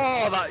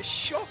 Oh, that's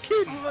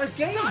shocking. Oh,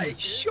 again? That is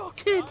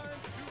shocking. Time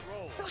to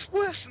roll. That's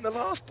worse than the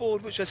last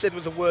board, which I said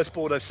was the worst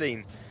board I've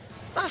seen.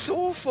 That's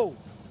awful.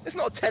 It's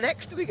not a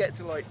 10x till we get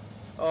to like...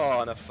 Oh,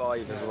 and a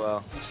 5 as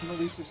well. At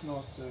least it's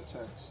not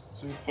tax.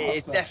 So we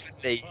It passed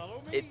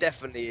that.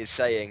 definitely is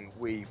saying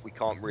we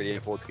can't really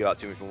afford to give out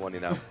too much more money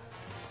now.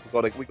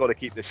 we got to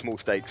keep this small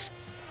stakes.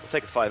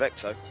 We'll take a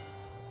 5x though.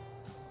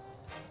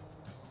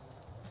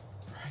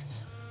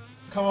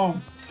 Come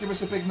on, give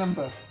us a big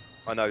number.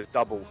 I know,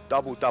 double.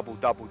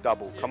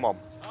 Come on,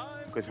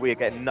 because we are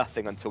getting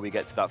nothing until we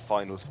get to that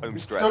finals home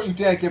stretch. Don't you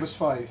dare give us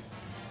 5.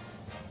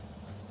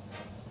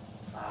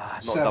 Ah,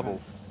 not 7.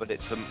 double, but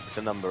it's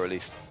a number at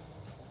least.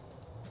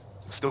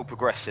 Still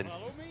progressing.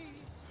 Follow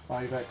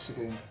me. 5x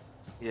again.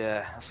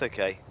 Yeah, that's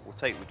okay. We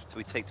take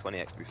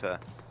 20x to be fair.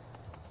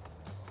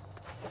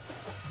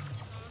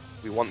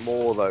 We want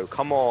more though.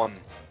 Come on.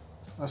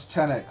 That's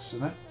 10x,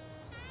 isn't it?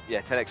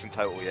 Yeah, 10x in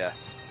total. Yeah.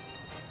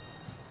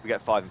 We get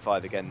 5 and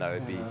 5 again though.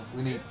 It'd be. Yeah,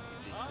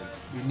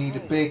 we need a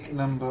big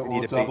number We or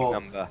need a double.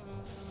 big number.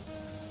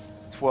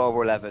 12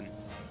 or 11.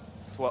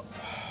 12.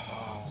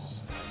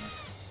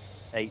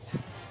 8.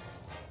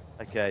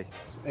 Okay.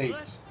 8.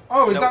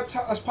 Oh, is No.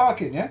 that's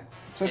parking, yeah?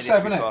 So It needs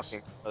to be 7x.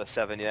 parking.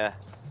 7, yeah.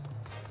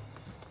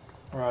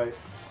 Right.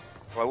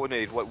 Right, what do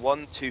we need? What,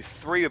 1, 2,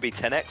 3 would be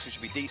 10x, which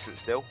would be decent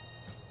still.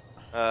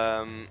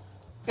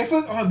 If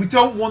we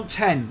don't want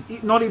 10,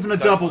 not even a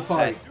Don't double want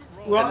 5. 10.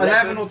 We want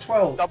 11 or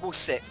 12. Double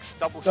 6.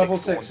 Double 6. Double Double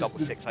 6. six is Double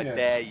the- 6. I yeah.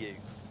 dare you.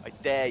 I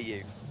dare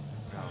you.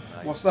 Oh,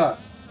 no. What's that?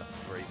 That's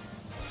 3.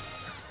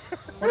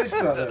 What is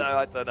that I don't then? know.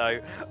 I don't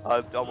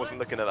know. I wasn't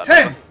looking at that.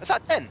 10! Is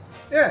that 10?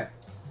 Yeah.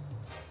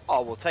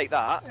 Oh, we'll take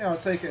that. Yeah, I'll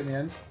take it in the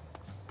end.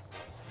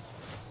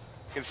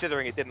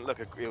 Considering it didn't look,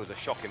 it was a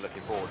shocking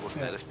looking board,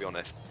 wasn't Yeah. it? Let's be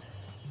honest.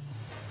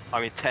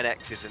 I mean,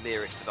 10x is the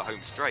nearest to the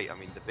home straight. I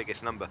mean, the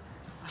biggest number.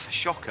 That's a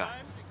shocker.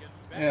 Time to get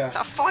back. Yeah. Is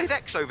that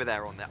 5x over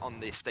there on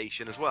this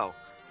station as well?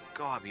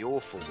 God, that'd be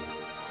awful.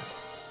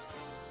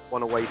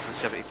 One away from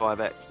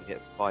 75x and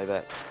get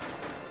 5x.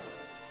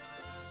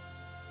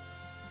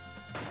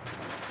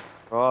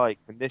 Right,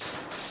 can this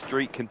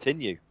streak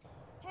continue?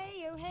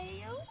 Hey you,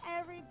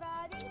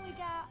 everybody. We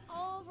got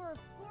over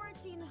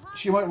 1,400.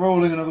 She might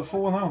roll in another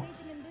 4 now.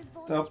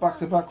 They're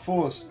back-to-back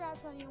 4s.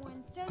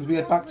 Because we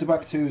had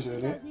back-to-back 2s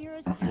earlier.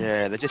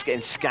 Yeah, they're just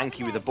getting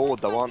skanky with the board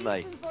though, aren't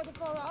they?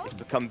 It's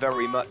become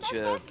very much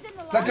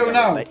Let go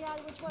now. Mate.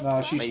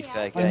 No, she's...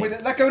 Mayfair I'm game. with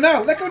it. Let go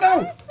now! Let go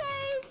now!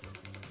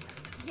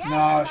 Yes,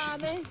 Nah,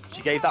 mommy.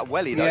 She gave that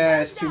welly though.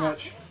 Yeah, it's too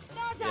much.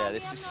 Now Yeah,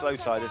 this is slow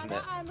side, isn't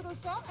it? I'm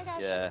Russo. I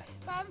got Yeah. you.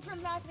 But I'm from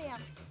Latvia.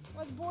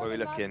 Was born Where are we in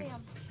looking? Latvia.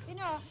 You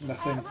know,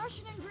 Nothing.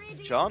 Russian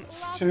ingredients, Chance?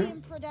 Latvian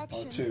Two.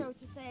 production, Oh, two. so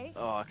to say.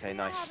 Oh, okay, We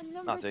nice. have a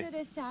number That'll do. 2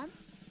 this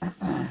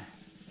time.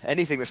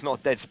 Anything that's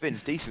not dead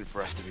spin's decent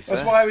for us, to be fair.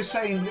 That's why I was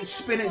saying let's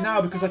spin it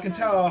now because I can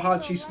tell how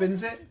hard she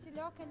spins it.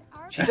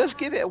 She does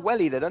give it a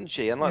welly though, doesn't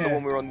she? Unlike the Yeah.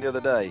 one we were on the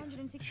other day.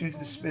 She needs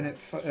to spin it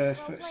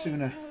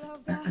sooner. I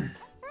love that.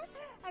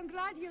 I'm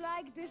glad you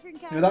like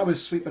different kinds. Yeah, that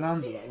was Sweet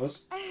Bonanza. That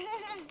was.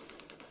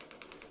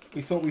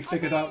 We thought we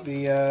figured out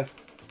the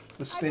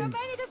spin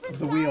of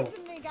the wheel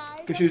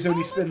because she was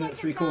only spinning at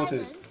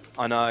 3/4.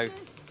 I know.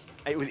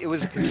 It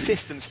was a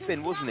consistent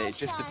spin, wasn't it? It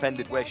just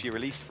depended where she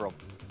released from.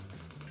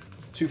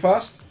 Too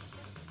fast?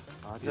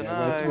 I don't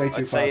Yeah, know. way too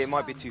I'd say fast. it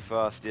might be too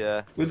fast,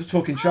 yeah. We're just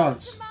talking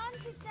chance.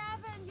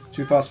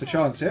 Too fast for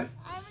chance, yeah?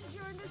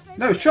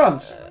 No, it's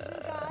chance.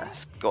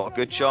 It's got a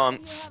good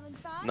chance.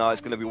 No,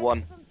 it's going to be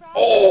 1.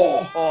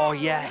 Oh! Oh,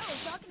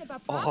 yes.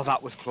 Oh,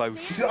 that was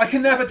close. I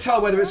can never tell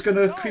whether it's going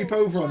to creep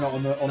over or not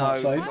on that No,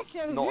 side.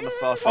 not on the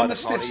far side. On the I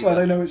can't stiff side,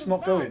 either. I know it's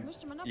not going.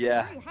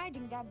 Yeah. You're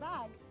hiding that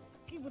bag.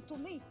 Give it to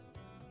me.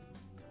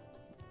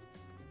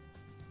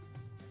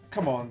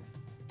 Come on.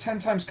 10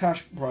 times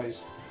cash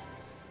prize.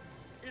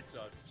 It's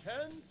a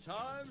 10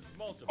 times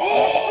multiple.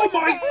 Oh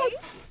my!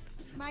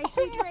 My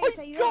sweet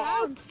racer, you're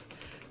God. out.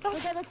 We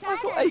got a I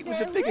thought 10 8 was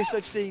the there. biggest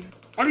I've seen.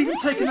 I'll even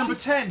take a number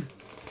 10.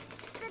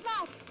 Good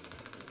luck.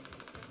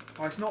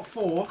 Oh, it's not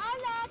 4.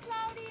 Hola,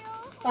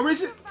 Claudio. Or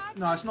is it?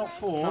 No, it's not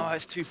No, 4.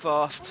 it's too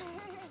fast.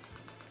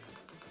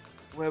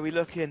 Where are we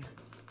looking?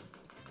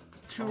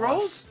 2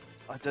 rolls?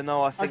 I don't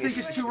know. I I think, think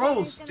it's 2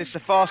 rolls. Is this the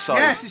far side?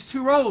 Yes, it's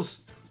 2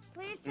 rolls.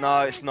 Please tell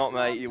No, me it's not,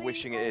 mate. You're please.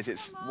 wishing it is.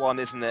 It's Come 1,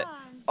 isn't it? on.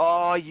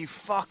 Oh, you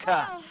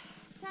fucker. Oh,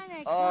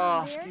 10x Oh,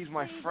 right here, excuse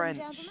my ladies and French.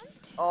 gentlemen.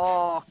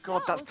 Oh,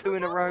 God, that's So, 2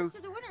 in a row.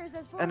 to the winners,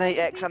 there's An 400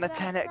 8x and a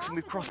people 10x, and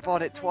we that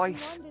crossbarred it profited.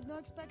 twice. Did not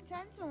expect 10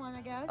 to 1,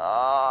 I guess.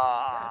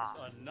 Ah,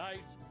 That's a nice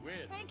win.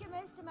 Thank you,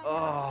 Mr. McDonald.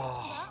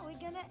 Oh. Well, we're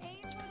gonna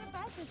aim for the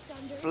better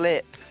standard.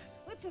 flip.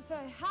 We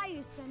prefer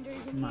higher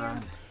standards in Man.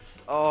 here.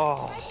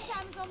 Oh, Fighting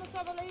time is almost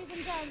over, ladies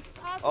and gents.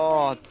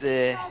 Oh,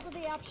 dear. Also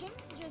the option,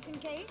 just in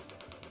case.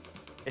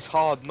 it's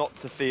hard not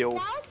to feel. That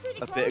was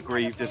pretty A close, bit by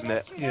aggrieved, the way, isn't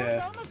that's it? true. That was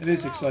Yeah, almost it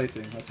is 2 rolls.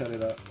 exciting, I tell you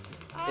that.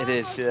 It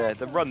is, Most yeah. The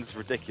excellent. run's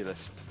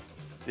ridiculous.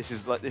 This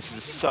is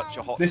such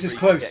a hot. This is streak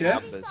close, to get yeah?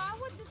 numbers. I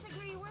would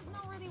disagree. It was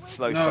not really wasted.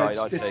 Slow No, side, it's-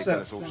 I'd it's say,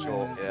 'cause it's all set.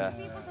 short. Yeah. Yeah.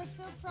 People that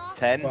still profit,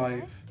 10?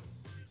 5,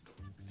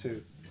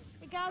 2.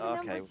 We got the Okay,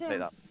 number we'll 2. take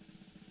that.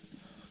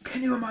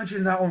 Can you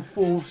imagine that on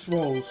 4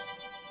 rolls?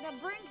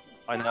 That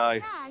brings I some know.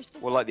 cash to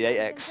Well, like the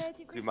 8x.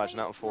 730 Could you imagine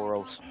that on 4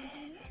 rolls?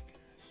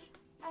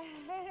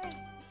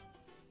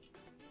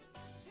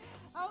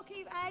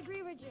 Okay, I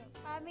agree with you.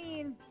 I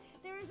mean,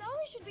 there is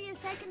always should be a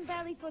second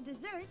belly for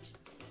dessert,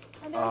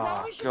 and there is Oh,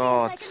 always should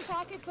God. be a second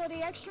pocket for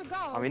the extra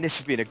gold. I mean, this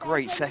has been a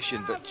great That's why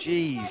session, we're but not having this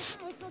geez,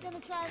 session. We're still gonna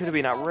try and could have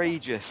make been it better.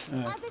 outrageous. Yeah.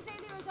 As I say,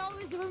 there is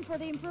always room for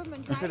the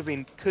improvement, It right? could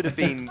have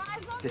been But as long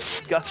as you're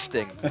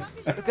disgusting. doing well, as long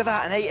as you're Look at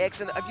that, an doing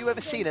 8x and have you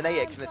ever seen an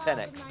 8x and a I'm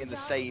 10x proud in the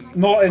of my same? job.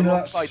 Not in that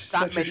Alongside that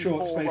such a many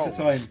short 4 space of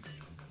rolls. time.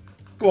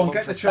 Go on,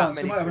 get the Alongside that chance. We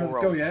many might have 4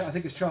 another go, rolls. yeah? I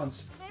think it's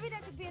chance. Maybe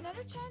that could be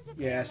another chance. If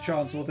Yeah, you're it's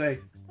chance all lucky. day.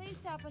 Please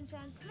tap on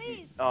chance,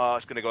 please. Oh,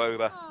 it's gonna go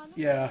over. Come on.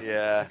 Yeah.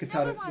 Yeah. I could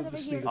tell Never it mind with the over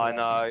speed here. of I that.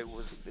 know. It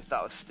was. If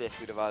that was stiff,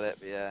 we'd have had it.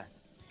 But yeah.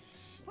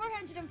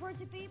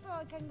 440 people.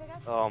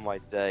 Congrats. Oh my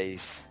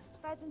days.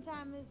 Pattern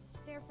time is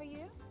there for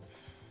you.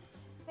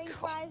 Think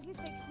God. wisely,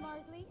 think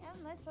smartly,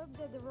 and let's hope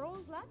that the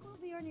rolls luck will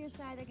be on your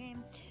side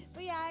again.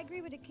 But yeah, I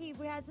agree with the Keith.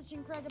 We had such an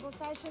incredible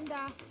session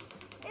that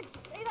it's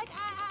like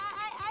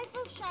I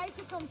feel shy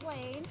to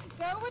complain.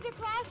 Go with the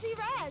classy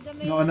red. I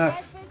mean, Not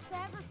enough. red fits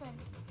everything.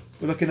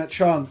 We're looking at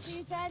chance.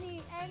 Suits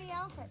any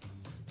outfit.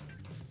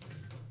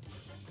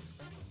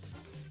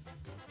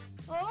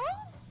 Oh,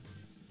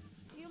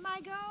 you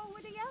might go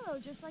with the yellow,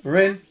 just like We're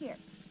the in. guys here.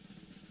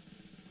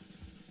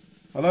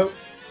 Hello?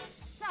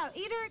 So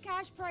either a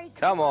cash prize.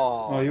 Come Oh,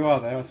 on. you are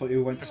there. I thought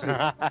you went to sleep.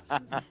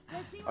 I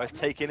was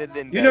taking it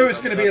in. You know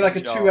it's going to be like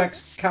a Chance.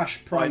 2x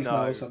cash prize I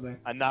now know. or something.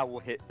 And now we'll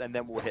hit. And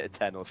then we'll hit a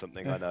 10 or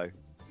something. Yeah. I know.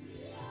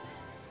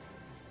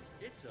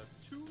 It's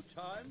a 2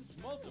 times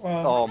multiple.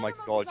 Well, Oh my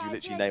God! You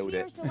literally nailed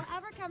it.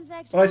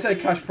 well, I said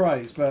cash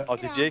prize, but Oh,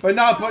 did you? but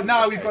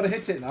now we've got to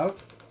hit it now.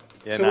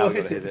 Yeah. So now we'll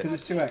we've hit gotta it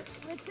because it's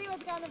 2x. Let's see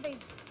what's gonna be.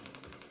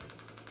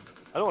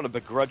 I don't want to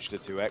begrudge the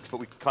 2x, but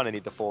we kind of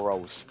need the 4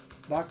 rolls.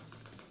 That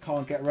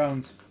can't get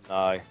round.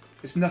 No.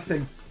 It's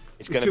nothing.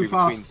 It's It's going to too be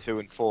between fast. 2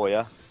 and 4,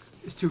 yeah.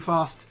 It's too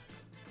fast.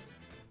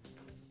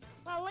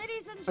 Well,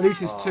 ladies and At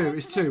least it's gentlemen, two,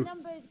 it's two.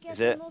 numbers get Is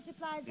it?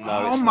 multiplied by No,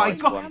 Oh it's my not,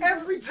 it's god! one.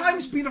 Every time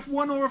it's been a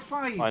 1 or a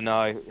 5. I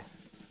know.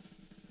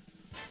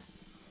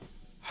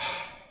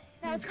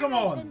 Now it's Come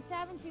on.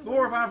 370 Law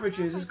of wins.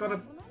 averages has got to.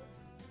 Compliments.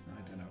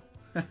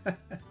 I don't know.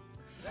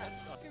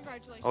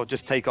 Congratulations. Oh,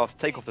 just take off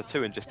the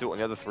 2 and just do it on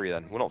the other 3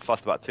 then. We're not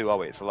fussed about 2, are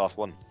we? It's the last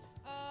one.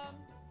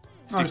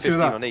 No, Do let's do 15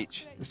 that. on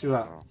each. Let's do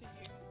that.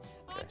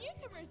 Okay.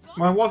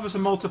 Well, what if it's a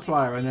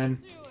multiplier and then?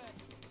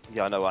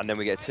 Yeah, I know. And then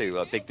we get 2.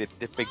 A big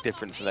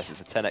difference unless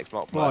it's a 10x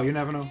multiplier. Well, you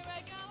never know.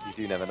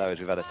 You do never know, as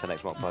we've had a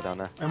 10x multiplier down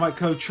there. I might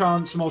go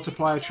chance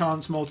multiplier,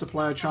 chance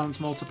multiplier, chance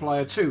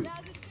multiplier 2.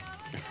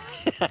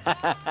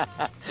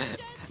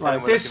 Right,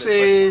 And we're this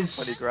looking at is...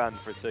 20 grand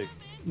for a 2.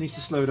 Needs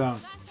to slow down.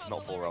 It's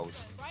not 4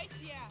 rolls.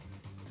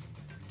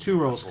 2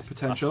 rolls That's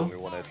potential. what we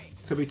wanted.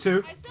 Could be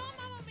 2.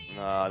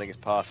 No, I think it's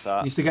past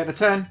that. Needs to get to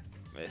 10.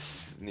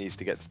 This needs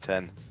to get to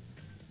 10.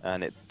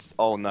 And it's...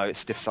 Oh no,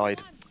 it's stiff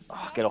side.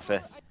 Oh, get off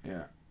here.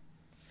 Yeah.